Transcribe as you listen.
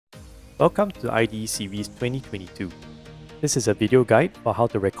Welcome to IDE Series 2022. This is a video guide for how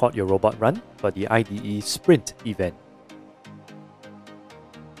to record your robot run for the IDE Sprint event.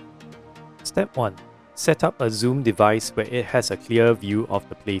 Step 1. Set up a Zoom device where it has a clear view of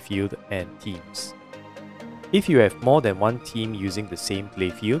the playfield and teams. If you have more than one team using the same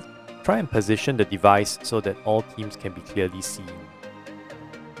playfield, try and position the device so that all teams can be clearly seen.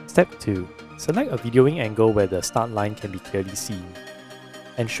 Step 2. Select a videoing angle where the start line can be clearly seen.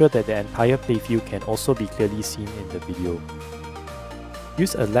 Ensure that the entire playfield can also be clearly seen in the video.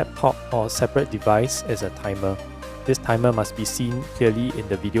 Use a laptop or separate device as a timer. This timer must be seen clearly in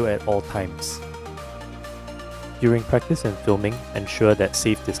the video at all times. During practice and filming, ensure that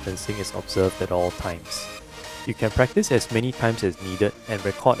safe distancing is observed at all times. You can practice as many times as needed and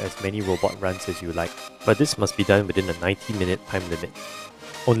record as many robot runs as you like, but this must be done within a 90-minute time limit.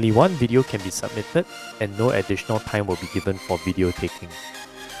 Only one video can be submitted and no additional time will be given for video taking.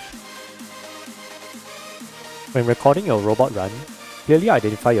 When recording your robot run, clearly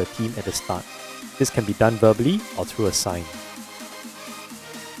identify your team at the start. This can be done verbally or through a sign.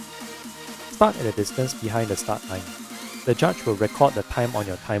 Start at a distance behind the start line. The judge will record the time on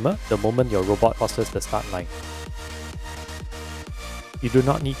your timer the moment your robot crosses the start line. You do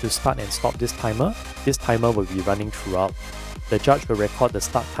not need to start and stop this timer. This timer will be running throughout. The judge will record the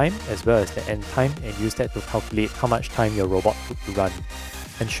start time as well as the end time and use that to calculate how much time your robot took to run.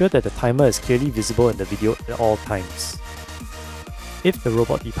 Ensure that the timer is clearly visible in the video at all times. If the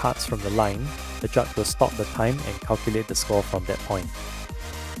robot departs from the line, the judge will stop the time and calculate the score from that point.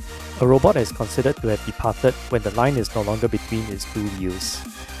 A robot is considered to have departed when the line is no longer between its two wheels.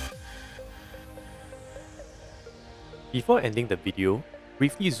 Before ending the video,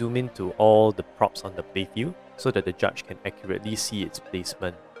 briefly zoom into all the props on the playfield so that the judge can accurately see its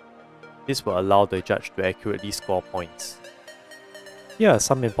placement. This will allow the judge to accurately score points. Here are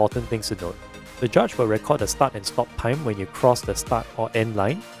some important things to note. The judge will record the start and stop time when you cross the start or end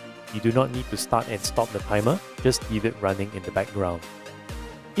line. You do not need to start and stop the timer, just leave it running in the background.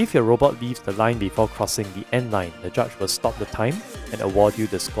 If your robot leaves the line before crossing the end line, the judge will stop the time and award you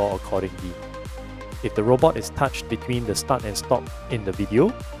the score accordingly. If the robot is touched between the start and stop in the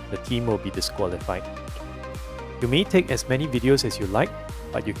video, the team will be disqualified. You may take as many videos as you like,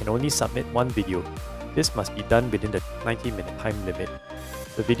 but you can only submit one video. This must be done within the 90-minute time limit.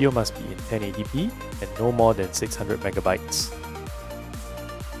 The video must be in 1080p and no more than 600 megabytes.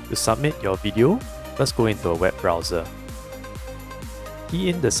 To submit your video, let's go into a web browser. Key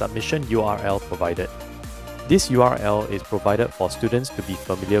in the submission URL provided. This URL is provided for students to be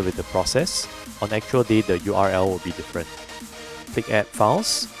familiar with the process. On actual day, the URL will be different. Click Add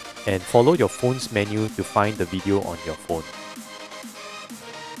Files and follow your phone's menu to find the video on your phone.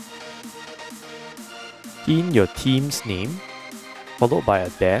 Key in your team's name, followed by a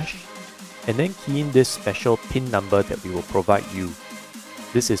dash, and then key in this special PIN number that we will provide you.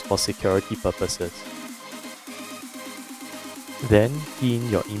 This is for security purposes. Then key in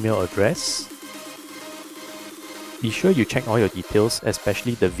your email address. Be sure you check all your details,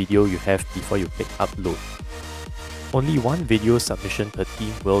 especially the video you have before you click upload. Only one video submission per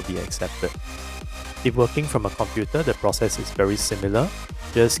team will be accepted. If working from a computer, the process is very similar.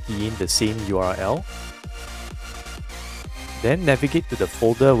 Just key in the same URL. Then navigate to the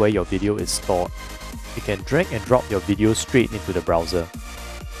folder where your video is stored. You can drag and drop your video straight into the browser.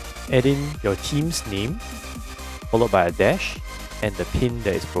 Add in your team's name, followed by a dash, and the PIN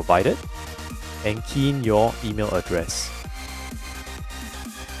that is provided, and key in your email address.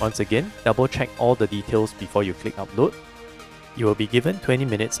 Once again, double check all the details before you click upload. You will be given 20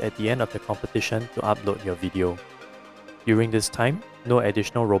 minutes at the end of the competition to upload your video. During this time, no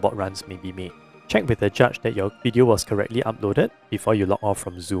additional robot runs may be made. Check with the judge that your video was correctly uploaded before you log off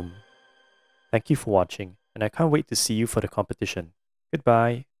from Zoom. Thank you for watching, and I can't wait to see you for the competition.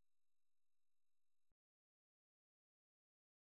 Goodbye!